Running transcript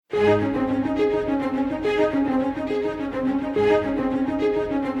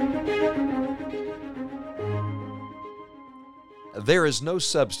There is no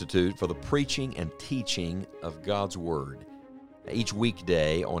substitute for the preaching and teaching of God's Word. Each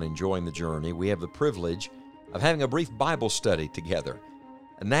weekday on Enjoying the Journey, we have the privilege of having a brief Bible study together.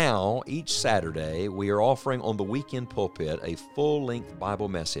 Now, each Saturday, we are offering on the Weekend Pulpit a full-length Bible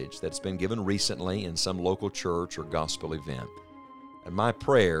message that's been given recently in some local church or gospel event. And my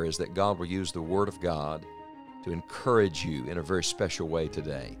prayer is that God will use the Word of God to encourage you in a very special way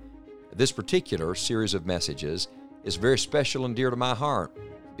today. This particular series of messages is very special and dear to my heart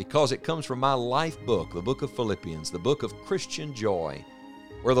because it comes from my life book, the book of Philippians, the book of Christian joy,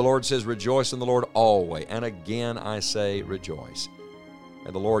 where the Lord says, "Rejoice in the Lord always." And again, I say, rejoice.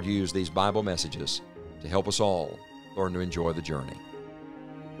 May the Lord use these Bible messages to help us all learn to enjoy the journey.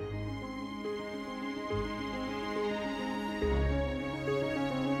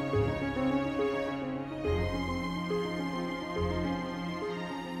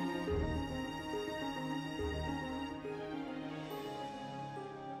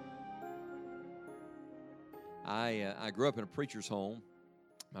 I grew up in a preacher's home.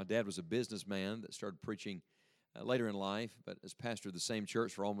 My dad was a businessman that started preaching later in life, but has pastored the same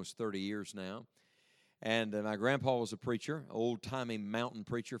church for almost 30 years now. And my grandpa was a preacher, old-timey mountain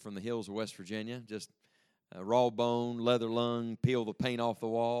preacher from the hills of West Virginia, just raw bone, leather lung, peel the paint off the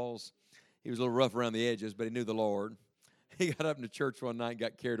walls. He was a little rough around the edges, but he knew the Lord. He got up into church one night and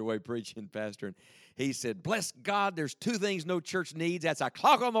got carried away preaching, pastor, and he said, "Bless God, there's two things no church needs. That's a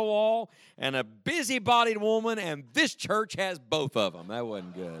clock on the wall and a busybodied woman, and this church has both of them." That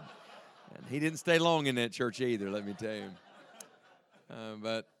wasn't good. And he didn't stay long in that church either, let me tell you.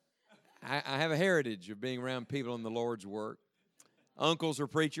 But I have a heritage of being around people in the Lord's work. Uncles are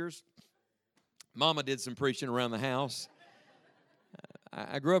preachers. Mama did some preaching around the house.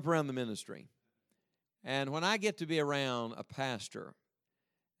 I grew up around the ministry. And when I get to be around a pastor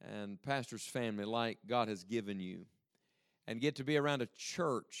and pastor's family like God has given you, and get to be around a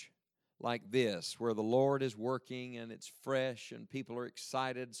church like this where the Lord is working and it's fresh and people are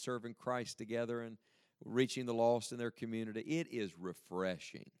excited serving Christ together and reaching the lost in their community, it is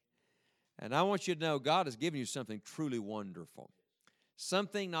refreshing. And I want you to know God has given you something truly wonderful.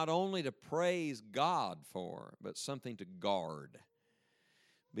 Something not only to praise God for, but something to guard.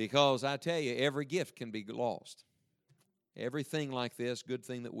 Because I tell you, every gift can be lost. Everything like this, good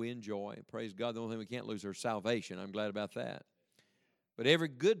thing that we enjoy, praise God, the only thing we can't lose is our salvation. I'm glad about that. But every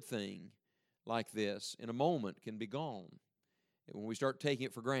good thing like this, in a moment, can be gone when we start taking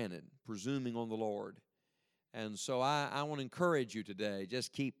it for granted, presuming on the Lord. And so I want to encourage you today,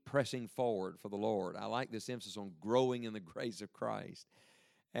 just keep pressing forward for the Lord. I like this emphasis on growing in the grace of Christ.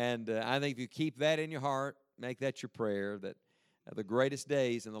 And I think if you keep that in your heart, make that your prayer, that the greatest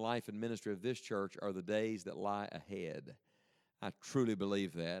days in the life and ministry of this church are the days that lie ahead. I truly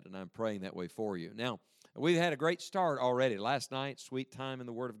believe that, and I'm praying that way for you. Now, we've had a great start already. Last night, sweet time in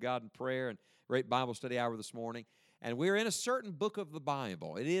the Word of God and prayer, and great Bible study hour this morning. And we're in a certain book of the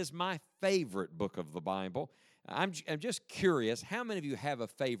Bible. It is my favorite book of the Bible. I'm just curious, how many of you have a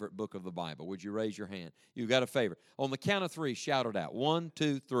favorite book of the Bible? Would you raise your hand? You've got a favorite. On the count of three, shout it out. 1,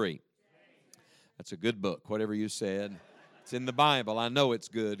 2, 3. That's a good book, whatever you said. It's in the Bible. I know it's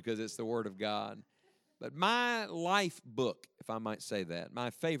good because it's the Word of God. But my life book, if I might say that,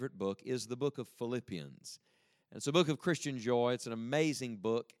 my favorite book is the book of Philippians. And it's a book of Christian joy. It's an amazing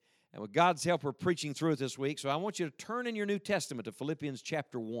book. And with God's help, we're preaching through it this week. So I want you to turn in your New Testament to Philippians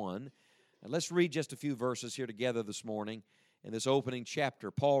chapter 1. And let's read just a few verses here together this morning in this opening chapter.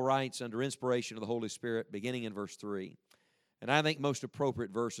 Paul writes under inspiration of the Holy Spirit, beginning in verse 3. And I think most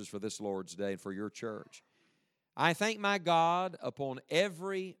appropriate verses for this Lord's Day and for your church. "I thank my God upon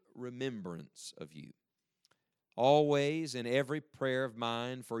every remembrance of you, always in every prayer of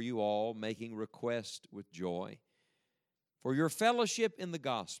mine for you all, making request with joy, for your fellowship in the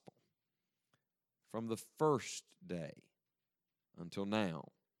gospel from the first day until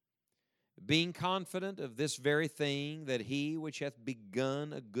now, being confident of this very thing, that he which hath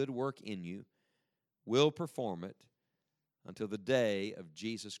begun a good work in you will perform it until the day of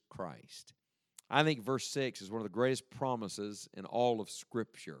Jesus Christ." I think verse 6 is one of the greatest promises in all of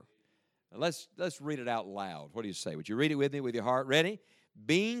Scripture. Now let's read it out loud. What do you say? Would you read it with me with your heart? Ready?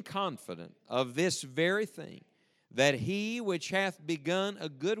 "Being confident of this very thing, that he which hath begun a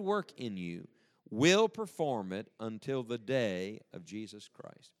good work in you will perform it until the day of Jesus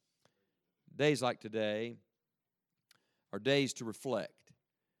Christ." Days like today are days to reflect.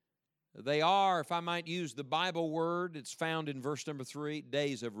 They are, if I might use the Bible word, it's found in verse number 3,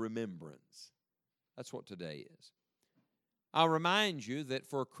 days of remembrance. That's what today is. I'll remind you that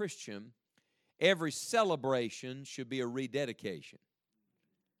for a Christian, every celebration should be a rededication.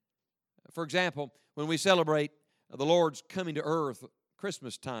 For example, when we celebrate the Lord's coming to earth,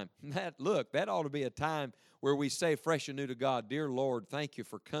 Christmas time. That ought to be a time where we say fresh and new to God, Dear Lord, thank you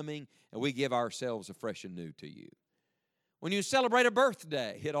for coming, and we give ourselves afresh and new to you. When you celebrate a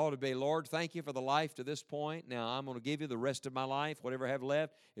birthday, it ought to be, Lord, thank you for the life to this point. Now I'm going to give you the rest of my life. Whatever I have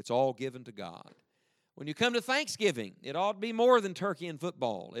left, it's all given to God. When you come to Thanksgiving, it ought to be more than turkey and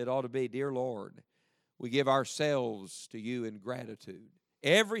football. It ought to be, Dear Lord, we give ourselves to you in gratitude.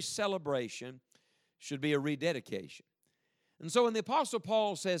 Every celebration should be a rededication. And so when the Apostle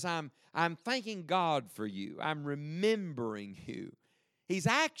Paul says, I'm thanking God for you, I'm remembering you, he's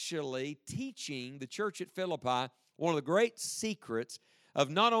actually teaching the church at Philippi one of the great secrets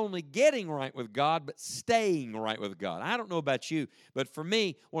of not only getting right with God, but staying right with God. I don't know about you, but for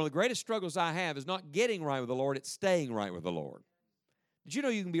me, one of the greatest struggles I have is not getting right with the Lord, it's staying right with the Lord. Did you know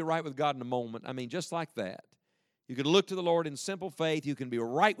you can be right with God in a moment? I mean, just like that. You can look to the Lord in simple faith. You can be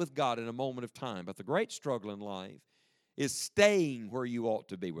right with God in a moment of time. But the great struggle in life is staying where you ought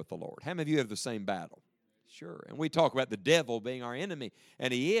to be with the Lord. How many of you have the same battle? Sure. And we talk about the devil being our enemy,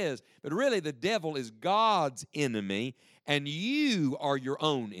 and he is. But really, the devil is God's enemy, and you are your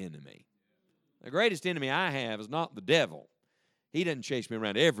own enemy. The greatest enemy I have is not the devil. He doesn't chase me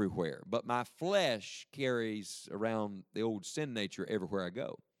around everywhere, but my flesh carries around the old sin nature everywhere I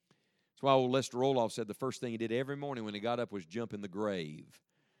go. That's why old Lester Roloff said the first thing he did every morning when he got up was jump in the grave.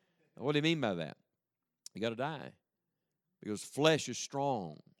 Now, what do you mean by that? You got to die because flesh is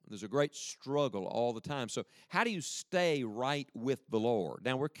strong. There's a great struggle all the time. So how do you stay right with the Lord?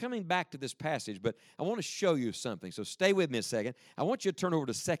 Now, we're coming back to this passage, but I want to show you something. So stay with me a second. I want you to turn over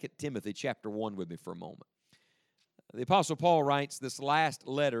to 2 Timothy chapter 1 with me for a moment. The Apostle Paul writes this last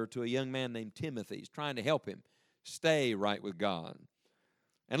letter to a young man named Timothy. He's trying to help him stay right with God.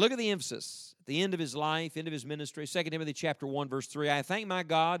 And look at the emphasis. At the end of his life, end of his ministry, 2 Timothy chapter 1, verse 3, I thank my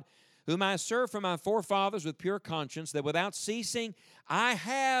God, whom I serve from my forefathers with pure conscience, that without ceasing I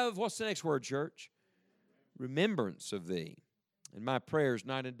have, what's the next word, church? Remembrance of thee in my prayers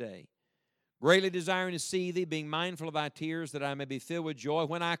night and day, greatly desiring to see thee, being mindful of thy tears, that I may be filled with joy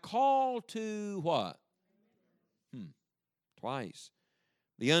when I call to what? Twice.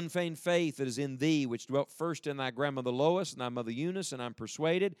 The unfeigned faith that is in thee, which dwelt first in thy grandmother Lois and thy mother Eunice, and I'm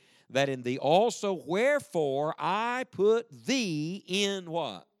persuaded that in thee also, wherefore I put thee in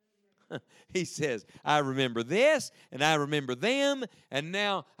what? He says, I remember this, and I remember them, and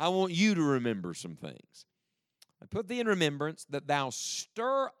now I want you to remember some things. I put thee in remembrance that thou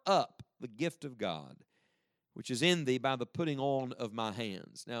stir up the gift of God, which is in thee by the putting on of my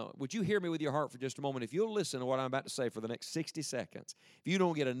hands. Now, would you hear me with your heart for just a moment? If you'll listen to what I'm about to say for the next 60 seconds, if you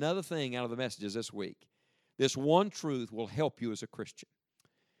don't get another thing out of the messages this week, this one truth will help you as a Christian.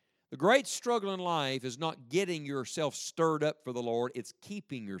 The great struggle in life is not getting yourself stirred up for the Lord, it's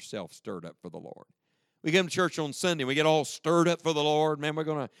keeping yourself stirred up for the Lord. We come to church on Sunday, we get all stirred up for the Lord. Man, we're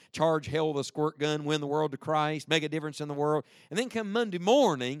going to charge hell with a squirt gun, win the world to Christ, make a difference in the world. And then come Monday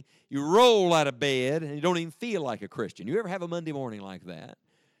morning, you roll out of bed and you don't even feel like a Christian. You ever have a Monday morning like that?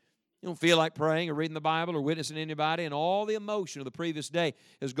 You don't feel like praying or reading the Bible or witnessing to anybody, and all the emotion of the previous day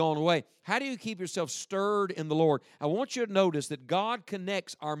has gone away. How do you keep yourself stirred in the Lord? I want you to notice that God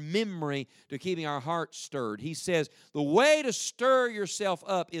connects our memory to keeping our hearts stirred. He says the way to stir yourself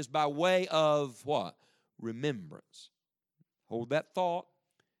up is by way of what? Remembrance. Hold that thought.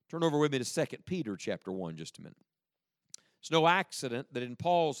 Turn over with me to 2 Peter chapter 1 just a minute. It's no accident that in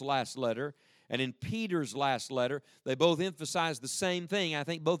Paul's last letter and in Peter's last letter, they both emphasize the same thing. I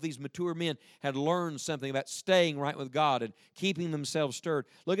think both these mature men had learned something about staying right with God and keeping themselves stirred.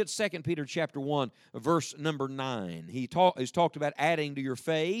 Look at 2 Peter chapter 1, verse number 9. He's talked about adding to your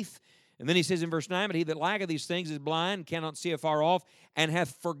faith. And then he says in verse 9, but he that lacketh these things is blind, cannot see afar off, and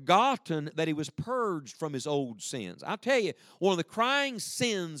hath forgotten that he was purged from his old sins. I'll tell you, one of the crying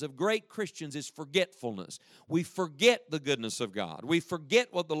sins of great Christians is forgetfulness. We forget the goodness of God. We forget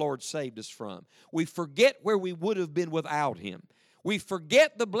what the Lord saved us from. We forget where we would have been without him. We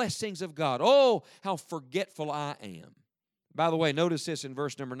forget the blessings of God. Oh, how forgetful I am. By the way, notice this in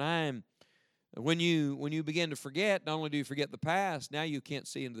verse number 9. When you begin to forget, not only do you forget the past, now you can't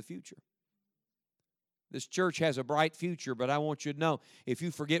see into the future. This church has a bright future, but I want you to know, if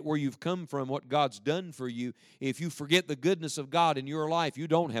you forget where you've come from, what God's done for you, if you forget the goodness of God in your life, you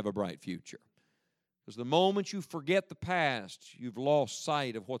don't have a bright future. Because the moment you forget the past, you've lost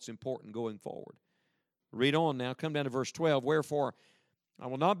sight of what's important going forward. Read on now. Come down to verse 12. Wherefore, I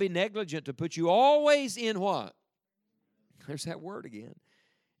will not be negligent to put you always in what? There's that word again.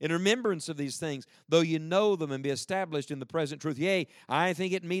 In remembrance of these things, though you know them and be established in the present truth. Yea, I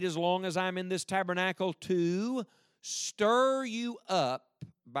think it meet as long as I'm in this tabernacle to stir you up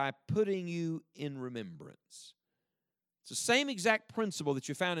by putting you in remembrance. It's the same exact principle that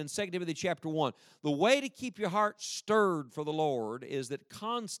you found in 2 Timothy chapter 1. The way to keep your heart stirred for the Lord is that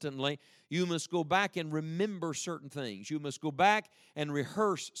constantly you must go back and remember certain things. You must go back and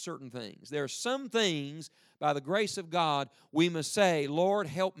rehearse certain things. There are some things, by the grace of God, we must say, Lord,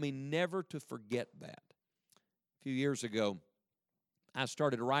 help me never to forget that. A few years ago, I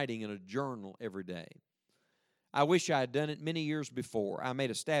started writing in a journal every day. I wish I had done it many years before. I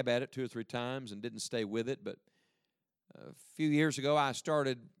made a stab at it 2 or 3 times and didn't stay with it, but a few years ago, I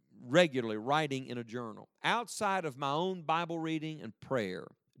started regularly writing in a journal. Outside of my own Bible reading and prayer,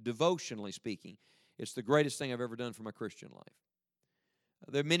 devotionally speaking, it's the greatest thing I've ever done for my Christian life.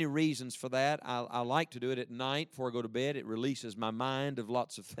 There are many reasons for that. I like to do it at night before I go to bed. It releases my mind of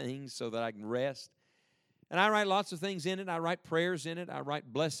lots of things so that I can rest. And I write lots of things in it. I write prayers in it. I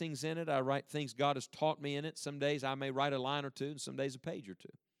write blessings in it. I write things God has taught me in it. Some days I may write a line or two, and some days a page or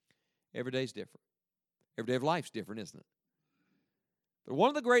two. Every day's different. Every day of life's different, isn't it? But one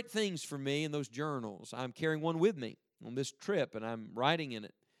of the great things for me in those journals, I'm carrying one with me on this trip, and I'm writing in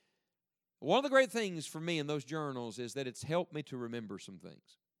it. One of the great things for me in those journals is that it's helped me to remember some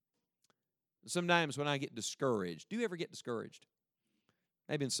things. Sometimes when I get discouraged, do you ever get discouraged?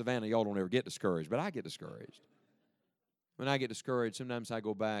 Maybe in Savannah, y'all don't ever get discouraged, but I get discouraged. When I get discouraged, sometimes I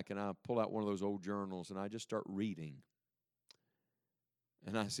go back and I pull out one of those old journals and I just start reading.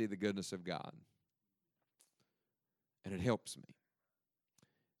 And I see the goodness of God. And it helps me.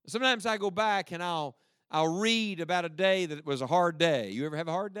 Sometimes I go back and I'll read about a day that was a hard day. You ever have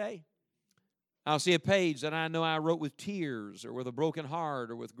a hard day? I'll see a page that I know I wrote with tears or with a broken heart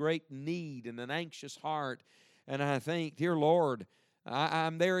or with great need and an anxious heart. And I think, dear Lord,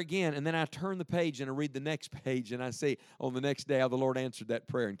 I'm there again. And then I turn the page and I read the next page and I see on the next day how the Lord answered that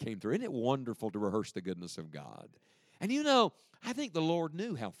prayer and came through. Isn't it wonderful to rehearse the goodness of God? And you know, I think the Lord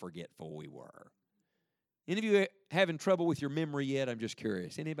knew how forgetful we were. Any of you having trouble with your memory yet? I'm just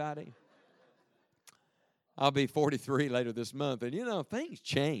curious. Anybody? I'll be 43 later this month, and you know, things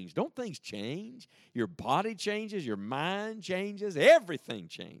change. Don't things change? Your body changes, your mind changes, everything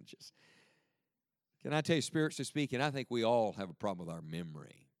changes. Can I tell you, spiritually speaking, I think we all have a problem with our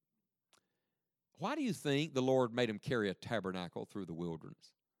memory. Why do you think the Lord made them carry a tabernacle through the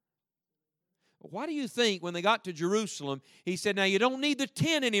wilderness? Why do you think when they got to Jerusalem, he said, now you don't need the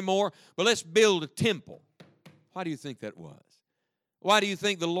tent anymore, but let's build a temple? Why do you think that was? Why do you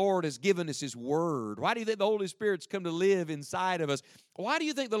think the Lord has given us His Word? Why do you think the Holy Spirit's come to live inside of us? Why do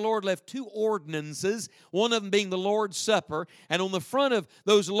you think the Lord left 2 ordinances, one of them being the Lord's Supper, and on the front of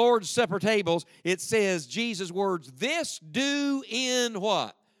those Lord's Supper tables, it says Jesus' words, this do in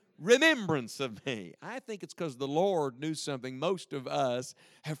what? Remembrance of me. I think it's because the Lord knew something most of us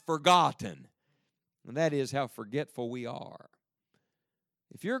have forgotten, and that is how forgetful we are.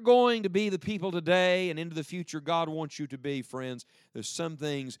 If you're going to be the people today and into the future God wants you to be, friends, there's some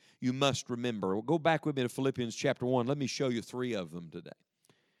things you must remember. Well, go back with me to Philippians chapter 1. Let me show you 3 of them today.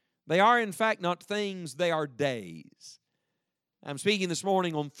 They are, in fact, not things, they are days. I'm speaking this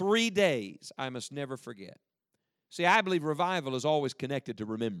morning on 3 days I must never forget. See, I believe revival is always connected to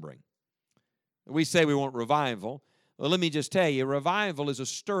remembering. We say we want revival. Well, let me just tell you, revival is a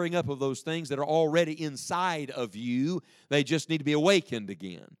stirring up of those things that are already inside of you. They just need to be awakened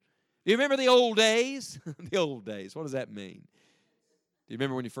again. Do you remember the old days? The old days. What does that mean? Do you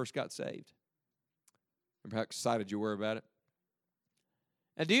remember when you first got saved? Remember how excited you were about it?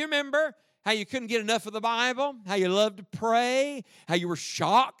 And do you remember how you couldn't get enough of the Bible? How you loved to pray? How you were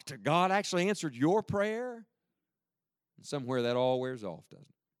shocked God actually answered your prayer? And somewhere that all wears off, doesn't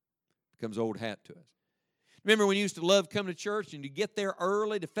it? Becomes old hat to us. Remember when you used to love coming to church and you get there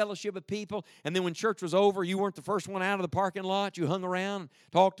early to fellowship with people, and then when church was over, you weren't the first one out of the parking lot. You hung around and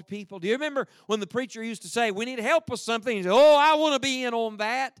talked to people. Do you remember when the preacher used to say, we need help with something? You say, oh, I want to be in on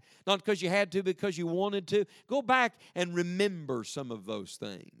that. Not because you had to, because you wanted to. Go back and remember some of those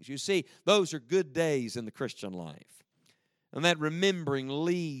things. You see, those are good days in the Christian life. And that remembering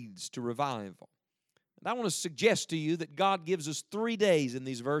leads to revival. And I want to suggest to you that God gives us 3 days in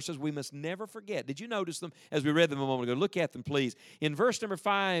these verses we must never forget. Did you notice them as we read them a moment ago? Look at them, please. In verse number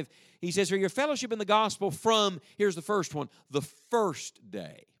 5, he says, for your fellowship in the gospel from, here's the first one, the first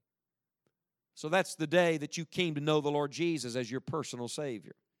day. So that's the day that you came to know the Lord Jesus as your personal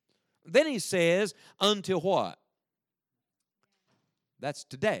Savior. Then he says, until what? That's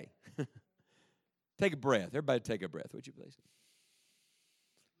today. Take a breath. Everybody take a breath, would you please?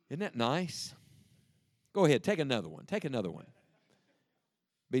 Isn't that nice? Go ahead, take another one. Take another one.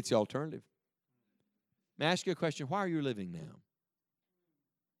 Beats the alternative. May I ask you a question? Why are you living now?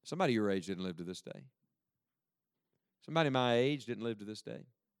 Somebody your age didn't live to this day. Somebody my age didn't live to this day.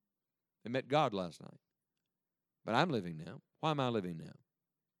 They met God last night. but I'm living now. Why am I living now?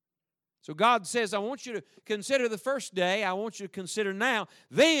 So God says, I want you to consider the first day. I want you to consider now.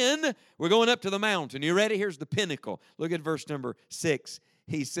 Then we're going up to the mountain. You ready? Here's the pinnacle. Look at verse number 6.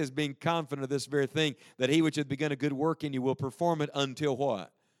 He says, being confident of this very thing, that he which hath begun a good work in you will perform it until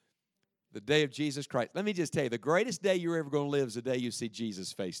what? The day of Jesus Christ. Let me just tell you, the greatest day you're ever going to live is the day you see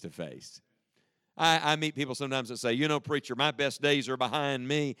Jesus face to face. I meet people sometimes that say, you know, preacher, my best days are behind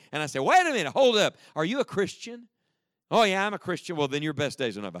me. And I say, wait a minute, hold up. Are you a Christian? Oh, yeah, I'm a Christian. Well, then your best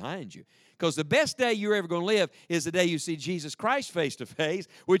days are not behind you. Because the best day you're ever going to live is the day you see Jesus Christ face to face,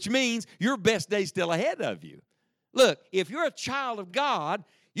 which means your best day's still ahead of you. Look, if you're a child of God,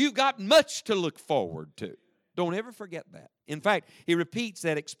 you've got much to look forward to. Don't ever forget that. In fact, he repeats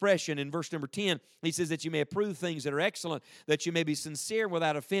that expression in verse number 10. He says that you may approve things that are excellent, that you may be sincere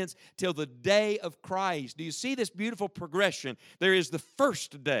without offense till the day of Christ. Do you see this beautiful progression? There is the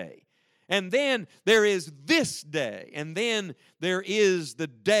first day, and then there is this day, and then there is the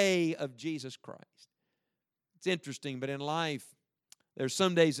day of Jesus Christ. It's interesting, but in life, there's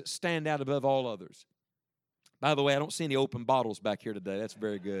some days that stand out above all others. By the way, I don't see any open bottles back here today. That's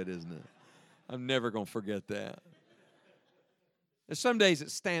very good, isn't it? I'm never going to forget that. There's some days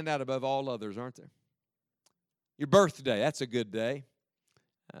that stand out above all others, aren't there? Your birthday, that's a good day.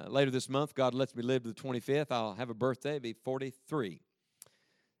 Later this month, God lets me live to the 25th. I'll have a birthday, be 43.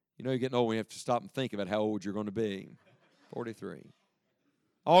 You know, you're getting old when you have to stop and think about how old you're going to be. 43.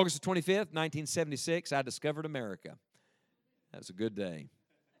 August the 25th, 1976, I discovered America. That was a good day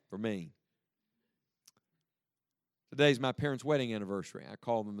for me. Today's my parents' wedding anniversary. I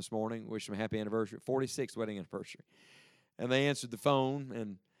called them this morning, wished them a happy anniversary, 46th wedding anniversary. And they answered the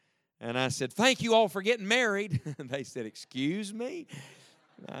phone, and I said, thank you all for getting married. And they said, excuse me?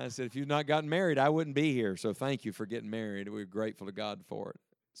 I said, if you've not gotten married, I wouldn't be here. So thank you for getting married. We're grateful to God for it.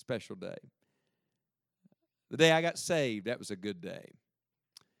 Special day. The day I got saved, that was a good day.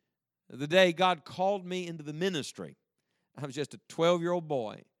 The day God called me into the ministry, I was just a 12-year-old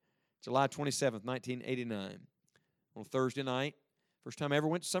boy, July 27th, 1989. On Thursday night, first time I ever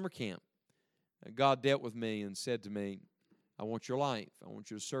went to summer camp, God dealt with me and said to me, I want your life. I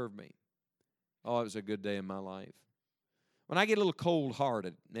want you to serve me. Oh, it was a good day in my life. When I get a little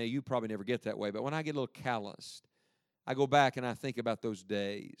cold-hearted, now you probably never get that way, but when I get a little calloused, I go back and I think about those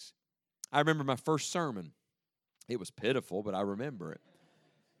days. I remember my first sermon. It was pitiful, but I remember it.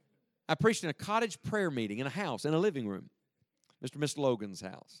 I preached in a cottage prayer meeting in a house, in a living room, Mr. and Miss Logan's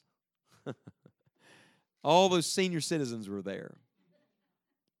house. All those senior citizens were there.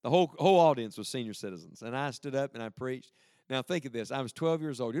 The whole audience was senior citizens. And I stood up and I preached. Now think of this. I was 12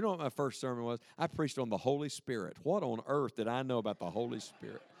 years old. You know what my first sermon was? I preached on the Holy Spirit. What on earth did I know about the Holy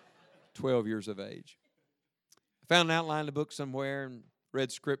Spirit? 12 years of age. I found an outline of the book somewhere and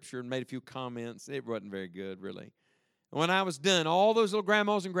read scripture and made a few comments. It wasn't very good, really. And when I was done, all those little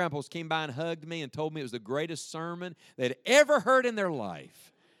grandmas and grandpas came by and hugged me and told me it was the greatest sermon they'd ever heard in their life.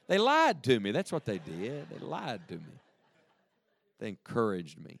 They lied to me. That's what they did. They lied to me. They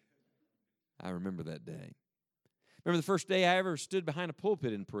encouraged me. I remember that day. Remember the first day I ever stood behind a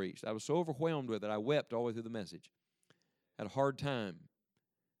pulpit and preached. I was so overwhelmed with it, I wept all the way through the message. Had a hard time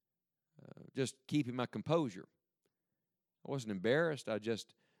just keeping my composure. I wasn't embarrassed. I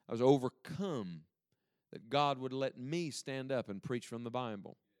was overcome that God would let me stand up and preach from the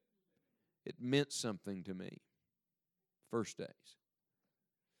Bible. It meant something to me. First days.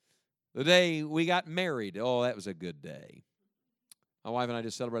 The day we got married, oh, that was a good day. My wife and I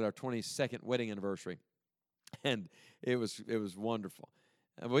just celebrated our 22nd wedding anniversary, and it was wonderful.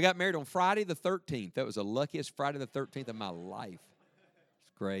 We got married on Friday the 13th. That was the luckiest Friday the 13th of my life.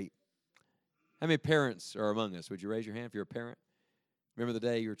 It's great. How many parents are among us? Would you raise your hand if you're a parent? Remember the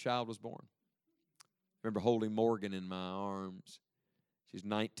day your child was born? Remember holding Morgan in my arms. She's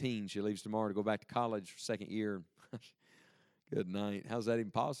 19. She leaves tomorrow to go back to college for second year. Good night. How's that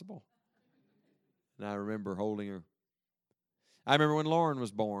even possible? And I remember holding her. I remember when Lauren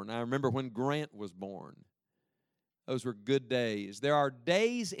was born. I remember when Grant was born. Those were good days. There are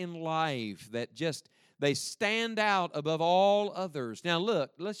days in life that they stand out above all others. Now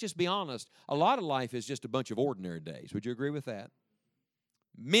look, let's just be honest. A lot of life is just a bunch of ordinary days. Would you agree with that?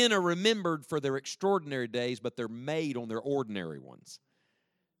 Men are remembered for their extraordinary days, but they're made on their ordinary ones.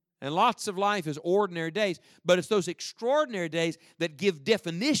 And lots of life is ordinary days, but it's those extraordinary days that give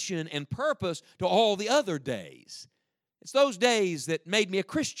definition and purpose to all the other days. It's those days that made me a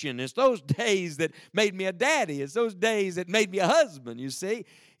Christian. It's those days that made me a daddy. It's those days that made me a husband, you see.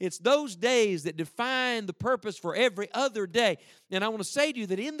 It's those days that define the purpose for every other day. And I want to say to you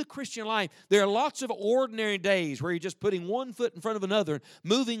that in the Christian life, there are lots of ordinary days where you're just putting one foot in front of another and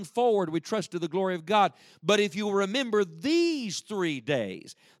moving forward, we trust to the glory of God. But if you remember these 3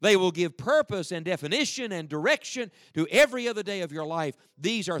 days, they will give purpose and definition and direction to every other day of your life.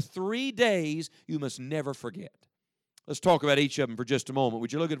 These are 3 days you must never forget. Let's talk about each of them for just a moment.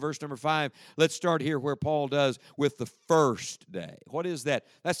 Would you look at verse number 5? Let's start here where Paul does with the first day. What is that?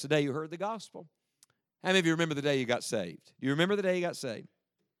 That's the day you heard the gospel. How many of you remember the day you got saved? Do you remember the day you got saved?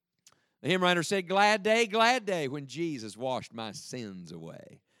 The hymn writer said, glad day when Jesus washed my sins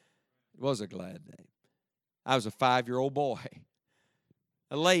away. It was a glad day. I was a 5-year-old boy.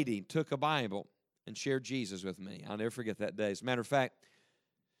 A lady took a Bible and shared Jesus with me. I'll never forget that day. As a matter of fact,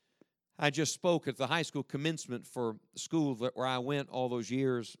 I just spoke at the high school commencement for the school where I went all those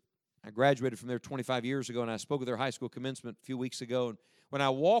years. I graduated from there 25 years ago, and I spoke at their high school commencement a few weeks ago. And when I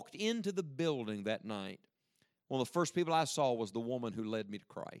walked into the building that night, one of the first people I saw was the woman who led me to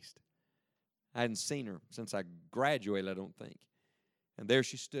Christ. I hadn't seen her since I graduated, I don't think. And there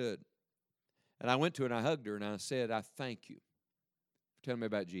she stood. And I went to her and I hugged her and I said, I thank you for telling me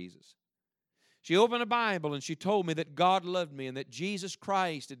about Jesus. She opened a Bible and she told me that God loved me and that Jesus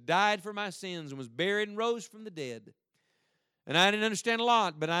Christ had died for my sins and was buried and rose from the dead. And I didn't understand a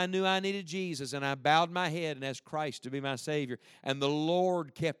lot, but I knew I needed Jesus, and I bowed my head and asked Christ to be my Savior. And the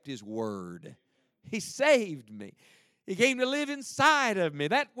Lord kept His word. He saved me. He came to live inside of me.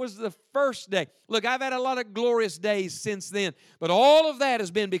 That was the first day. Look, I've had a lot of glorious days since then, but all of that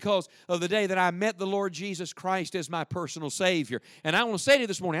has been because of the day that I met the Lord Jesus Christ as my personal Savior. And I want to say to you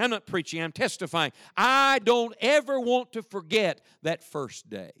this morning, I'm not preaching, I'm testifying. I don't ever want to forget that first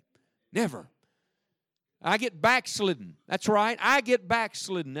day. Never. I get backslidden. That's right. I get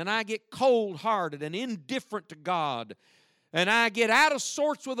backslidden, and I get cold-hearted and indifferent to God. And I get out of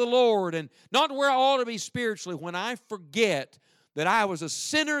sorts with the Lord and not where I ought to be spiritually when I forget that I was a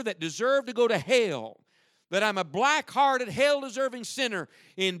sinner that deserved to go to hell, that I'm a black-hearted, hell-deserving sinner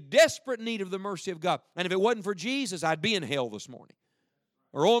in desperate need of the mercy of God. And if it wasn't for Jesus, I'd be in hell this morning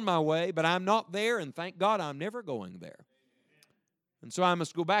or on my way, but I'm not there, and thank God I'm never going there. And so I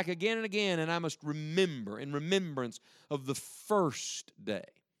must go back again and again, and I must remember in remembrance of the first day.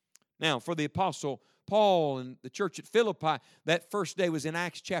 Now, for the Apostle Paul and the church at Philippi, that first day was in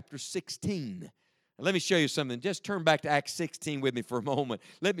Acts chapter 16. And let me show you something. Just turn back to Acts 16 with me for a moment.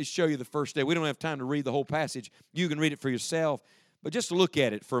 Let me show you the first day. We don't have time to read the whole passage. You can read it for yourself. But just look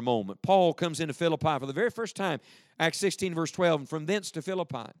at it for a moment. Paul comes into Philippi for the very first time. Acts 16, verse 12. And from thence to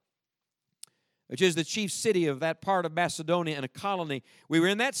Philippi, which is the chief city of that part of Macedonia and a colony. We were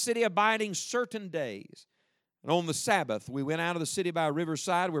in that city abiding certain days. And on the Sabbath, we went out of the city by a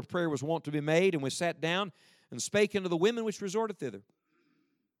riverside where prayer was wont to be made, and we sat down and spake unto the women which resorted thither.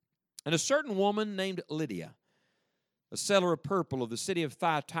 And a certain woman named Lydia, a seller of purple of the city of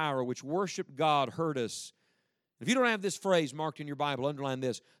Thyatira, which worshiped God, heard us. If you don't have this phrase marked in your Bible, underline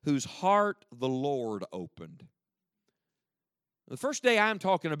this, whose heart the Lord opened. The first day I'm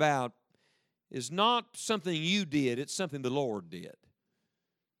talking about is not something you did, it's something the Lord did.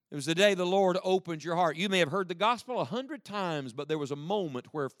 It was the day the Lord opened your heart. You may have heard the gospel 100 times, but there was a moment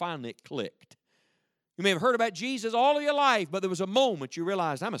where finally it clicked. You may have heard about Jesus all of your life, but there was a moment you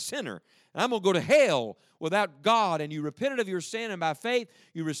realized, I'm a sinner, and I'm going to go to hell without God, and you repented of your sin, and by faith,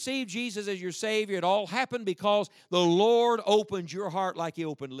 you received Jesus as your Savior. It all happened because the Lord opened your heart like He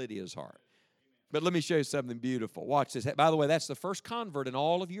opened Lydia's heart. But let me show you something beautiful. Watch this. By the way, that's the first convert in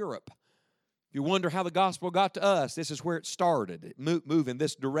all of Europe. If you wonder how the gospel got to us, this is where it started. Move in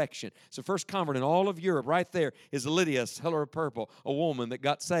this direction. It's the first convert in all of Europe. Right there is Lydia, seller of purple, a woman that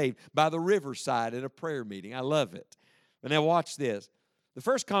got saved by the riverside in a prayer meeting. I love it. But now watch this. The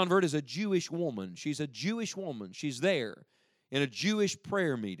first convert is a Jewish woman. She's a Jewish woman. She's there in a Jewish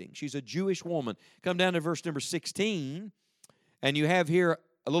prayer meeting. She's a Jewish woman. Come down to verse number 16, and you have here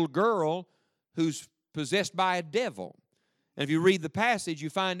a little girl who's possessed by a devil. And if you read the passage, you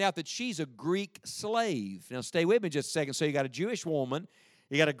find out that she's a Greek slave. Now, stay with me just a second. So you got a Jewish woman,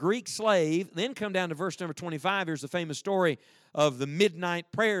 you got a Greek slave. Then come down to verse number 25. Here's the famous story of the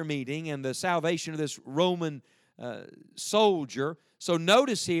midnight prayer meeting and the salvation of this Roman soldier. So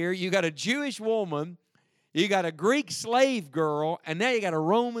notice here, you got a Jewish woman, you got a Greek slave girl, and now you got a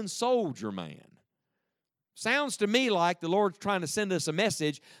Roman soldier man. Sounds to me like the Lord's trying to send us a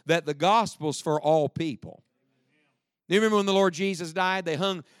message that the gospel's for all people. You remember when the Lord Jesus died, they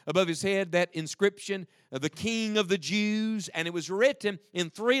hung above his head that inscription, the King of the Jews, and it was written in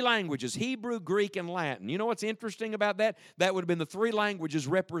 3 languages, Hebrew, Greek, and Latin. You know what's interesting about that? That would have been the 3 languages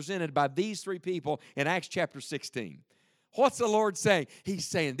represented by these 3 people in Acts chapter 16. What's the Lord saying? He's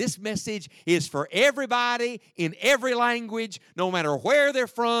saying this message is for everybody in every language, no matter where they're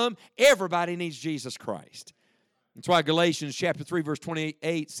from. Everybody needs Jesus Christ. That's why Galatians chapter 3, verse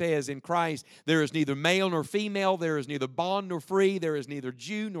 28 says, in Christ there is neither male nor female, there is neither bond nor free, there is neither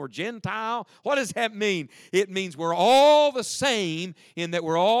Jew nor Gentile. What does that mean? It means we're all the same in that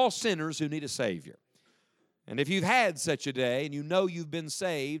we're all sinners who need a Savior. And if you've had such a day and you know you've been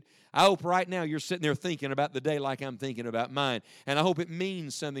saved, I hope right now you're sitting there thinking about the day like I'm thinking about mine. And I hope it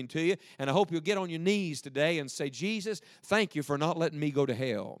means something to you. And I hope you'll get on your knees today and say, Jesus, thank you for not letting me go to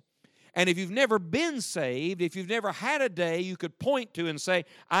hell. And if you've never been saved, if you've never had a day you could point to and say,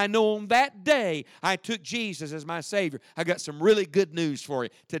 I know on that day I took Jesus as my Savior, I got some really good news for you.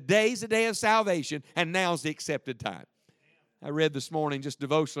 Today's the day of salvation, and now's the accepted time. I read this morning just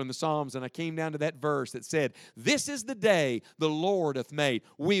devotional in the Psalms, and I came down to that verse that said, this is the day the Lord hath made.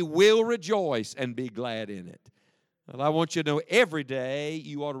 We will rejoice and be glad in it. Well, I want you to know every day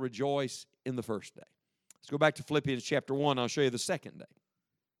you ought to rejoice in the first day. Let's go back to Philippians chapter 1. I'll show you the second day.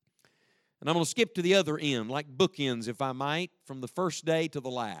 And I'm going to skip to the other end, like bookends, if I might, from the first day to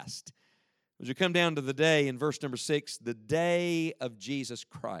the last. As you come down to the day in verse number 6, the day of Jesus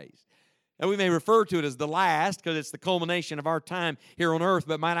Christ. Now, we may refer to it as the last because it's the culmination of our time here on earth,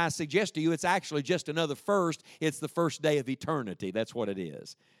 but might I suggest to you it's actually just another first. It's the first day of eternity. That's what it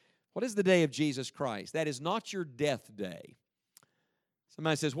is. What is the day of Jesus Christ? That is not your death day.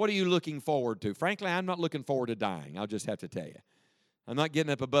 Somebody says, what are you looking forward to? Frankly, I'm not looking forward to dying. I'll just have to tell you. I'm not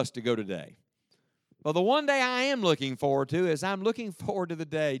getting up a bus to go today. Well, the one day I am looking forward to is I'm looking forward to the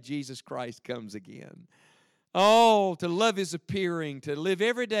day Jesus Christ comes again. Oh, to love His appearing, to live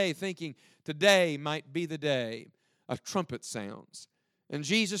every day thinking today might be the day. A trumpet sounds, and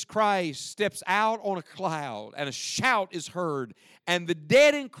Jesus Christ steps out on a cloud, and a shout is heard, and the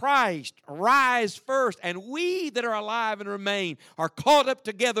dead in Christ rise first, and we that are alive and remain are caught up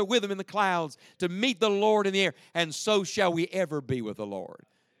together with Him in the clouds to meet the Lord in the air, and so shall we ever be with the Lord.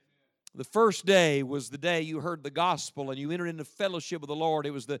 The first day was the day you heard the gospel and you entered into fellowship with the Lord.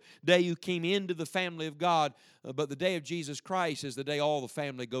 It was the day you came into the family of God. But the day of Jesus Christ is the day all the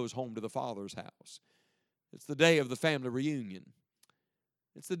family goes home to the Father's house. It's the day of the family reunion.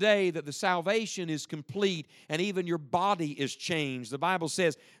 It's the day that the salvation is complete and even your body is changed. The Bible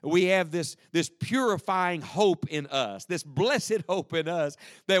says we have this purifying hope in us, this blessed hope in us,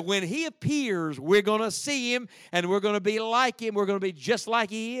 that when He appears, we're going to see Him and we're going to be like Him. We're going to be just like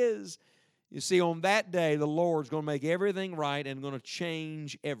He is. You see, on that day, the Lord's going to make everything right and going to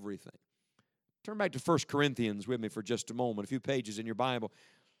change everything. Turn back to 1 Corinthians with me for just a moment, a few pages in your Bible.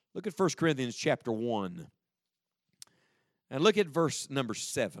 Look at 1 Corinthians chapter 1. And look at verse number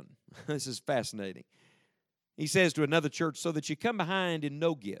 7. This is fascinating. He says to another church, so that you come behind in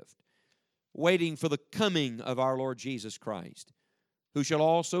no gift, waiting for the coming of our Lord Jesus Christ, who shall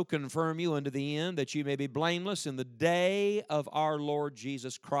also confirm you unto the end, that you may be blameless in the day of our Lord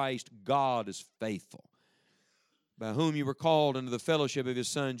Jesus Christ. God is faithful, by whom you were called into the fellowship of His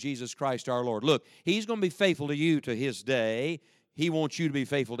Son, Jesus Christ our Lord. Look, He's going to be faithful to you to His day. He wants you to be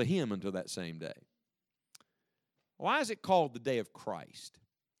faithful to Him until that same day. Why is it called the day of Christ?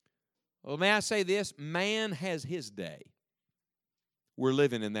 Well, may I say this? Man has his day. We're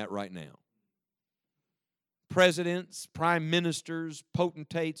living in that right now. Presidents, prime ministers,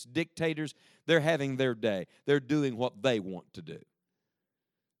 potentates, dictators, they're having their day. They're doing what they want to do.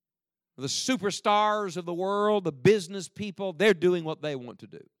 The superstars of the world, the business people, they're doing what they want to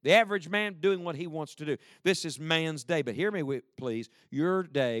do. The average man doing what he wants to do. This is man's day. But hear me, please. Your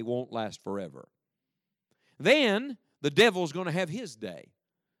day won't last forever. Then the devil's going to have his day.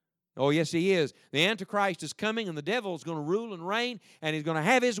 Oh, yes, he is. The Antichrist is coming, and the devil's going to rule and reign, and he's going to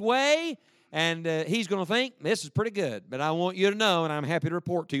have his way, and he's going to think, this is pretty good. But I want you to know, and I'm happy to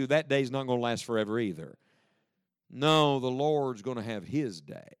report to you, that day's not going to last forever either. No, the Lord's going to have His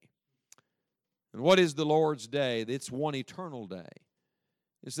day. And what is the Lord's day? It's one eternal day.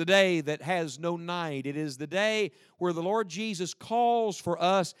 It's the day that has no night. It is the day where the Lord Jesus calls for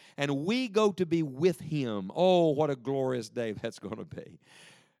us and we go to be with Him. Oh, what a glorious day that's going to be.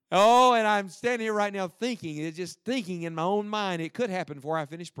 Oh, and I'm standing here right now thinking, just thinking in my own mind, it could happen before I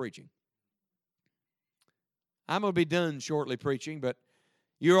finish preaching. I'm going to be done shortly preaching, but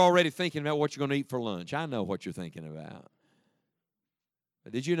you're already thinking about what you're going to eat for lunch. I know what you're thinking about.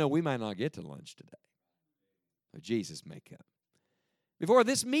 But did you know we might not get to lunch today? But Jesus may come. Before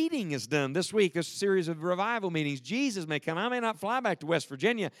this meeting is done this week, a series of revival meetings, Jesus may come. I may not fly back to West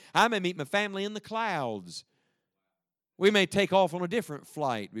Virginia. I may meet my family in the clouds. We may take off on a different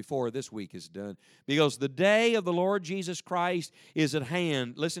flight before this week is done, because the day of the Lord Jesus Christ is at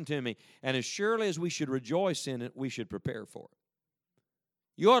hand. Listen to me. And as surely as we should rejoice in it, we should prepare for it.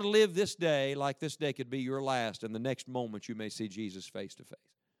 You ought to live this day like this day could be your last, and the next moment you may see Jesus face to face.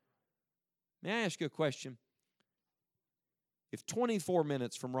 May I ask you a question? If 24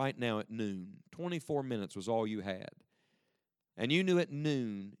 minutes from right now at noon, 24 minutes was all you had, and you knew at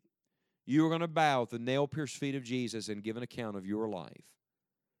noon you were going to bow at the nail-pierced feet of Jesus and give an account of your life,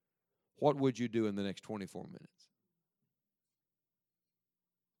 what would you do in the next 24 minutes?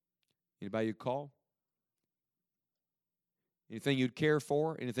 Anybody you'd call? Anything you'd care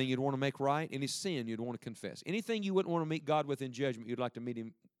for? Anything you'd want to make right? Any sin you'd want to confess? Anything you wouldn't want to meet God with in judgment, you'd like to meet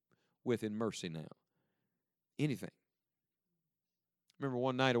Him with in mercy now? Anything. I remember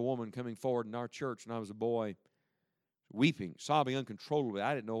one night a woman coming forward in our church when I was a boy, weeping, sobbing uncontrollably.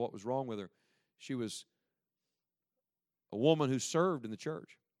 I didn't know what was wrong with her. She was a woman who served in the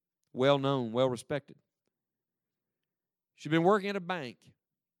church, well known, well respected. She'd been working at a bank.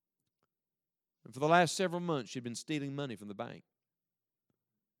 And for the last several months, she'd been stealing money from the bank.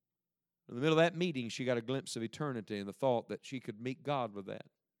 In the middle of that meeting, she got a glimpse of eternity and the thought that she could meet God with that.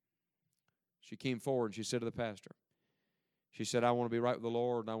 She came forward and she said to the pastor, she said, I want to be right with the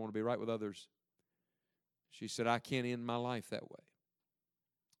Lord and I want to be right with others. She said, I can't end my life that way.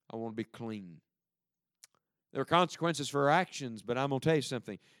 I want to be clean. There are consequences for her actions, but I'm going to tell you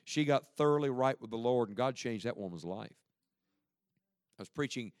something. She got thoroughly right with the Lord, and God changed that woman's life. I was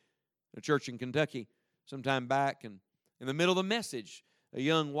preaching in a church in Kentucky some time back, and in the middle of the message, a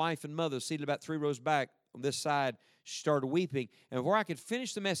young wife and mother seated about 3 rows back on this side, she started weeping. And before I could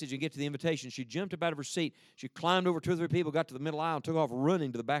finish the message and get to the invitation, she jumped up out of her seat. She climbed over 2 or 3 people, got to the middle aisle, and took off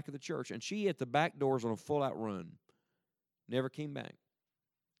running to the back of the church. And she hit the back doors on a full-out run. Never came back.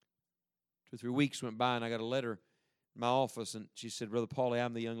 2 or 3 weeks went by, and I got a letter in my office, and she said, Brother Paulie,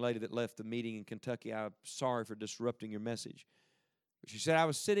 I'm the young lady that left the meeting in Kentucky. I'm sorry for disrupting your message. But she said, I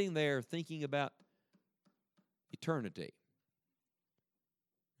was sitting there thinking about eternity.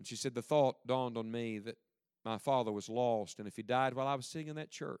 And she said, the thought dawned on me that my father was lost, and if he died while I was sitting in that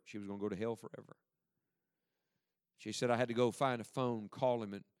church, he was going to go to hell forever. She said, I had to go find a phone, call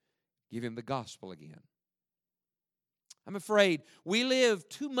him, and give him the gospel again. I'm afraid we live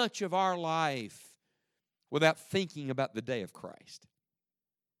too much of our life without thinking about the day of Christ.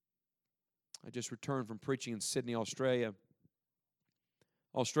 I just returned from preaching in Sydney, Australia.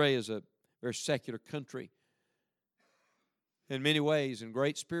 Australia is a very secular country in many ways and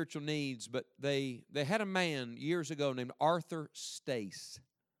great spiritual needs, but they had a man years ago named Arthur Stace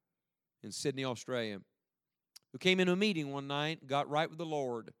in Sydney, Australia, who came into a meeting one night, got right with the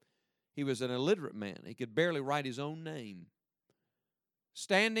Lord. He was an illiterate man. He could barely write his own name.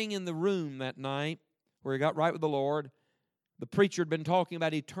 Standing in the room that night where he got right with the Lord, the preacher had been talking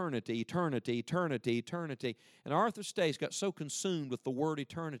about eternity, eternity, eternity, eternity. And Arthur Stace got so consumed with the word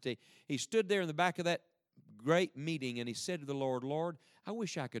eternity, he stood there in the back of that great meeting and he said to the Lord, Lord, I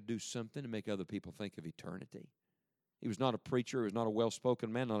wish I could do something to make other people think of eternity. He was not a preacher. He was not a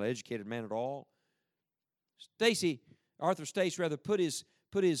well-spoken man, not an educated man at all. Arthur Stace rather put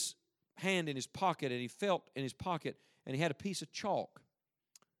his hand in his pocket, and he felt in his pocket, and he had a piece of chalk.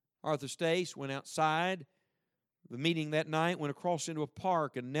 Arthur Stace went outside the meeting that night, went across into a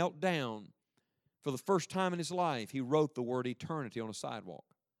park and knelt down. For the first time in his life, he wrote the word eternity on a sidewalk.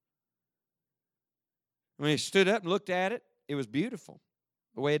 When he stood up and looked at it, it was beautiful,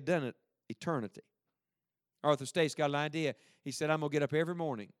 the way he'd done it, eternity. Arthur Stace got an idea. He said, I'm going to get up every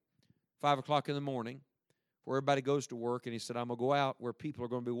morning, 5 o'clock in the morning, before everybody goes to work, and he said, I'm going to go out where people are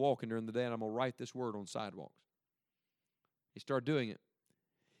going to be walking during the day, and I'm going to write this word on sidewalks. He started doing it.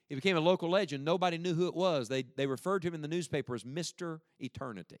 He became a local legend. Nobody knew who it was. They referred to him in the newspaper as Mr.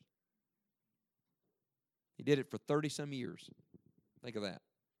 Eternity. He did it for 30-some years. Think of that.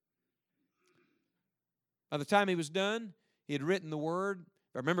 By the time he was done, he had written the word,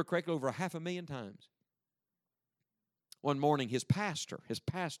 if I remember correctly, over 500,000 times. One morning, his pastor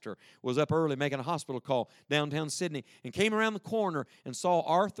was up early making a hospital call downtown Sydney and came around the corner and saw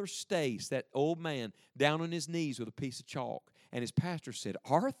Arthur Stace, that old man, down on his knees with a piece of chalk. And his pastor said,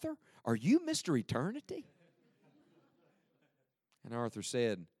 Arthur, are you Mr. Eternity? And Arthur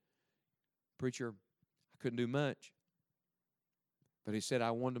said, Preacher, I couldn't do much. But he said,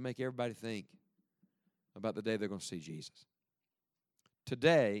 I wanted to make everybody think about the day they're going to see Jesus.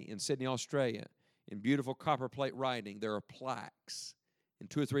 Today, in Sydney, Australia, in beautiful copper plate writing, there are plaques in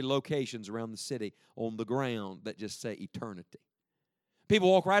 2 or 3 locations around the city on the ground that just say eternity. People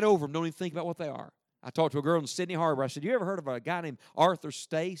walk right over them, don't even think about what they are. I talked to a girl in Sydney Harbor. I said, you ever heard of a guy named Arthur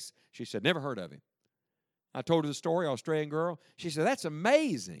Stace? She said, never heard of him. I told her the story, Australian girl. She said, that's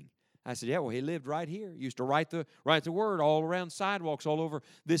amazing. I said, yeah, well, he lived right here. He used to write the word all around sidewalks all over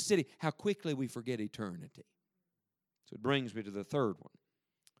this city. How quickly we forget eternity. So it brings me to the third one.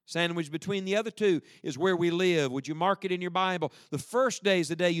 Sandwiched between the other two is where we live. Would you mark it in your Bible? The first day is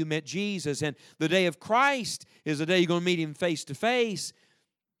the day you met Jesus, and the day of Christ is the day you're going to meet Him face to face.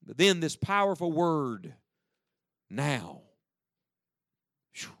 But then this powerful word, now.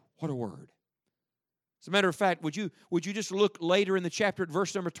 Whew, what a word. As a matter of fact, would you just look later in the chapter at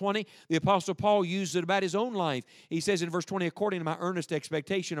verse number 20? The Apostle Paul used it about his own life. He says in verse 20, according to my earnest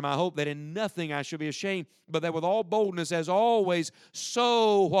expectation and my hope that in nothing I shall be ashamed, but that with all boldness as always,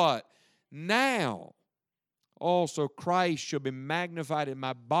 so what? Now also Christ shall be magnified in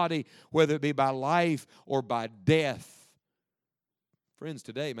my body, whether it be by life or by death. Friends,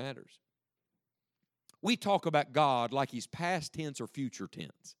 today matters. We talk about God like He's past tense or future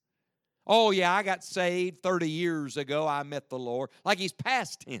tense. Oh, yeah, I got saved 30 years ago. I met the Lord. Like He's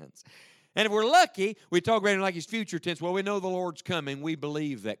past tense. And if we're lucky, we talk about Him like He's future tense. Well, we know the Lord's coming. We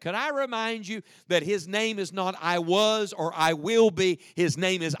believe that. Could I remind you that His name is not I was or I will be. His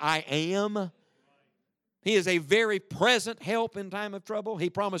name is I am. He is a very present help in time of trouble.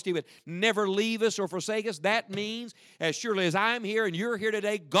 He promised He would never leave us or forsake us. That means, as surely as I'm here and you're here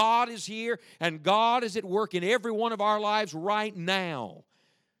today, God is here and God is at work in every one of our lives right now.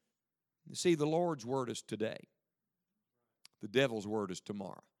 You see, the Lord's word is today. The devil's word is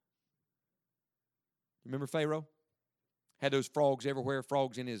tomorrow. Remember Pharaoh? Had those frogs everywhere,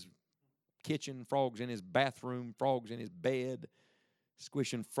 frogs in his kitchen, frogs in his bathroom, frogs in his bed,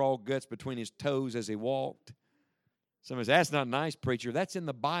 squishing frog guts between his toes as he walked. Somebody says, that's not nice, preacher. That's in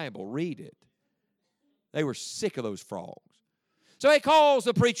the Bible. Read it. They were sick of those frogs. So he calls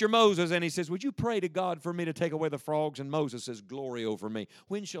the preacher Moses and he says, would you pray to God for me to take away the frogs? And Moses says, glory over me.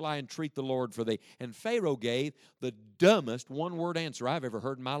 When shall I entreat the Lord for thee? And Pharaoh gave the dumbest one-word answer I've ever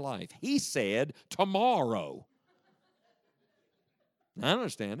heard in my life. He said, tomorrow. I don't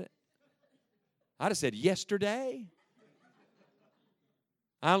understand it. I'd have said, yesterday.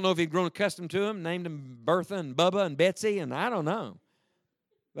 I don't know if he'd grown accustomed to him, named him Bertha and Bubba and Betsy, and I don't know.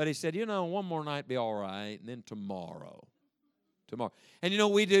 But he said, one more night be all right, and then tomorrow. And you know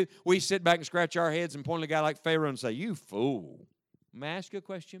what we do? We sit back and scratch our heads and point at a guy like Pharaoh and say, you fool. May I ask you a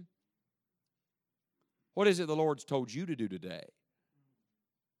question? What is it the Lord's told you to do today?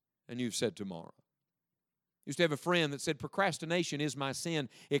 And you've said tomorrow. I used to have a friend that said, procrastination is my sin.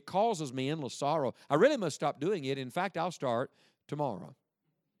 It causes me endless sorrow. I really must stop doing it. In fact, I'll start tomorrow.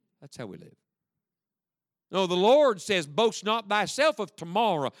 That's how we live. No, the Lord says, boast not thyself of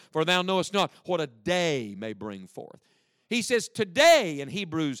tomorrow, for thou knowest not what a day may bring forth. He says, today in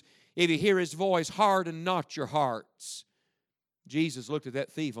Hebrews, if you hear His voice, harden not your hearts. Jesus looked at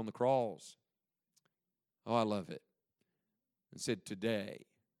that thief on the cross. Oh, I love it. And said, today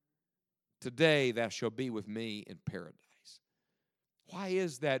thou shalt be with me in paradise. Why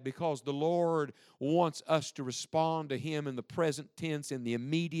is that? Because the Lord wants us to respond to Him in the present tense, in the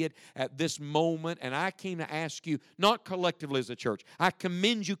immediate, at this moment. And I came to ask you, not collectively as a church. I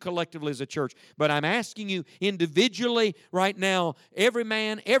commend you collectively as a church. But I'm asking you individually right now, every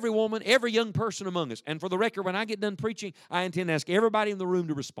man, every woman, every young person among us. And for the record, when I get done preaching, I intend to ask everybody in the room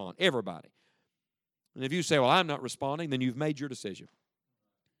to respond. Everybody. And if you say, well, I'm not responding, then you've made your decision.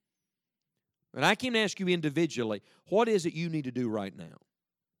 And I can ask you individually, what is it you need to do right now?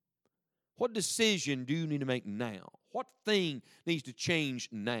 What decision do you need to make now? What thing needs to change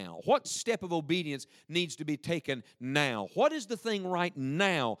now? What step of obedience needs to be taken now? What is the thing right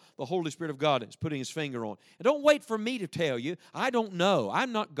now the Holy Spirit of God is putting His finger on? And don't wait for me to tell you. I don't know.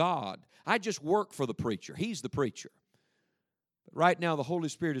 I'm not God. I just work for the preacher. He's the preacher. But right now the Holy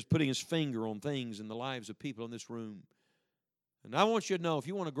Spirit is putting His finger on things in the lives of people in this room. And I want you to know, if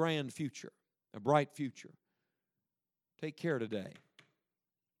you want a grand future, a bright future, take care today.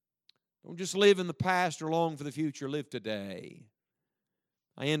 Don't just live in the past or long for the future. Live today.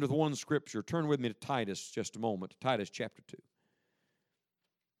 I end with one scripture. Turn with me to Titus just a moment. Titus chapter 2.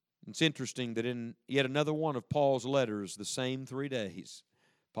 It's interesting that in yet another one of Paul's letters, the same 3 days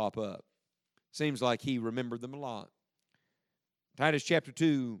pop up. Seems like he remembered them a lot. Titus chapter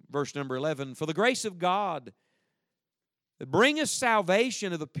 2, verse number 11. For the grace of God that bringeth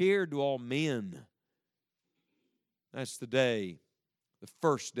salvation hath appeared to all men. That's the day. The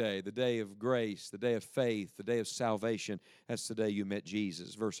first day, the day of grace, the day of faith, the day of salvation. That's the day you met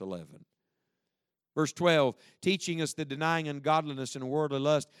Jesus. Verse 11. Verse 12, teaching us that denying ungodliness and worldly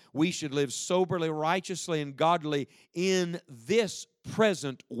lust, we should live soberly, righteously, and godly in this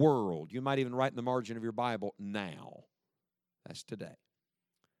present world. You might even write in the margin of your Bible, now. That's today.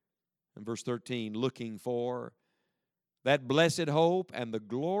 And verse 13, looking for that blessed hope and the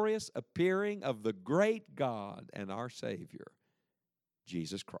glorious appearing of the great God and our Savior,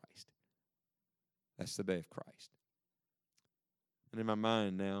 Jesus Christ. That's the day of Christ. And in my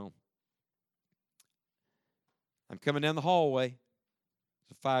mind now, I'm coming down the hallway.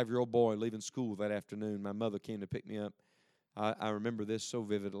 As a 5-year-old boy leaving school that afternoon, my mother came to pick me up. I remember this so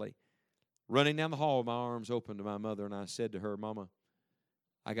vividly. Running down the hall, my arms open to my mother, and I said to her, Mama,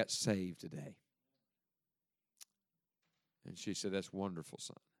 I got saved today. And she said, that's wonderful,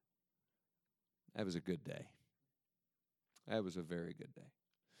 son. That was a good day. That was a very good day.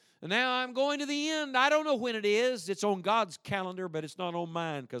 And now I'm going to the end. I don't know when it is. It's on God's calendar, but it's not on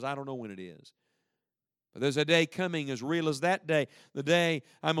mine because I don't know when it is. But there's a day coming as real as that day, the day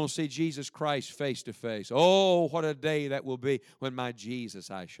I'm going to see Jesus Christ face to face. Oh, what a day that will be when my Jesus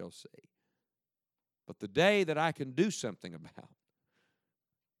I shall see. But the day that I can do something about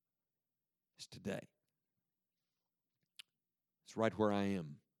is today. It's right where I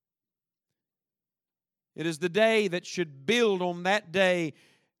am. It is the day that should build on that day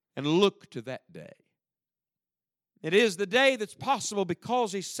and look to that day. It is the day that's possible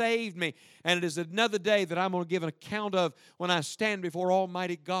because He saved me. And it is another day that I'm going to give an account of when I stand before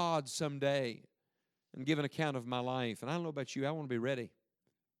Almighty God someday and give an account of my life. And I don't know about you, I want to be ready.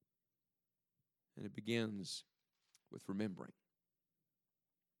 And it begins with remembering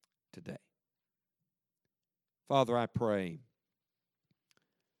today. Father, I pray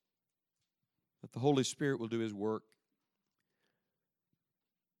that the Holy Spirit will do His work,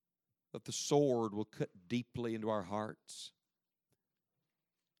 that the sword will cut deeply into our hearts.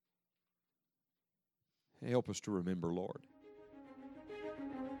 Help us to remember, Lord.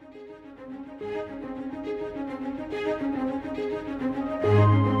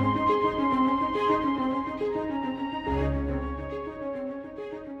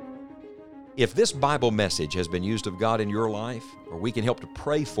 If this Bible message has been used of God in your life, or we can help to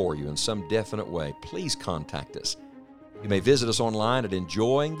pray for you in some definite way, please contact us. You may visit us online at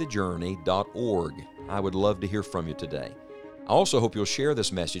enjoyingthejourney.org. I would love to hear from you today. I also hope you'll share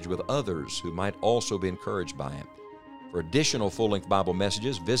this message with others who might also be encouraged by it. For additional full-length Bible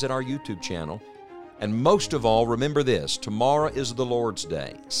messages, visit our YouTube channel. And most of all, remember this: tomorrow is the Lord's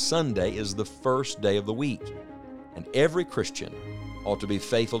Day. Sunday is the first day of the week. And every Christian ought to be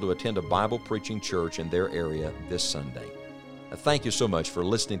faithful to attend a Bible-preaching church in their area this Sunday. Now, thank you so much for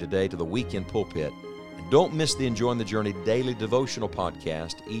listening today to the Weekend Pulpit. And don't miss the Enjoying the Journey daily devotional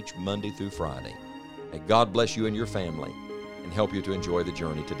podcast each Monday through Friday. May God bless you and your family and help you to enjoy the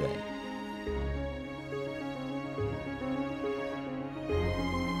journey today.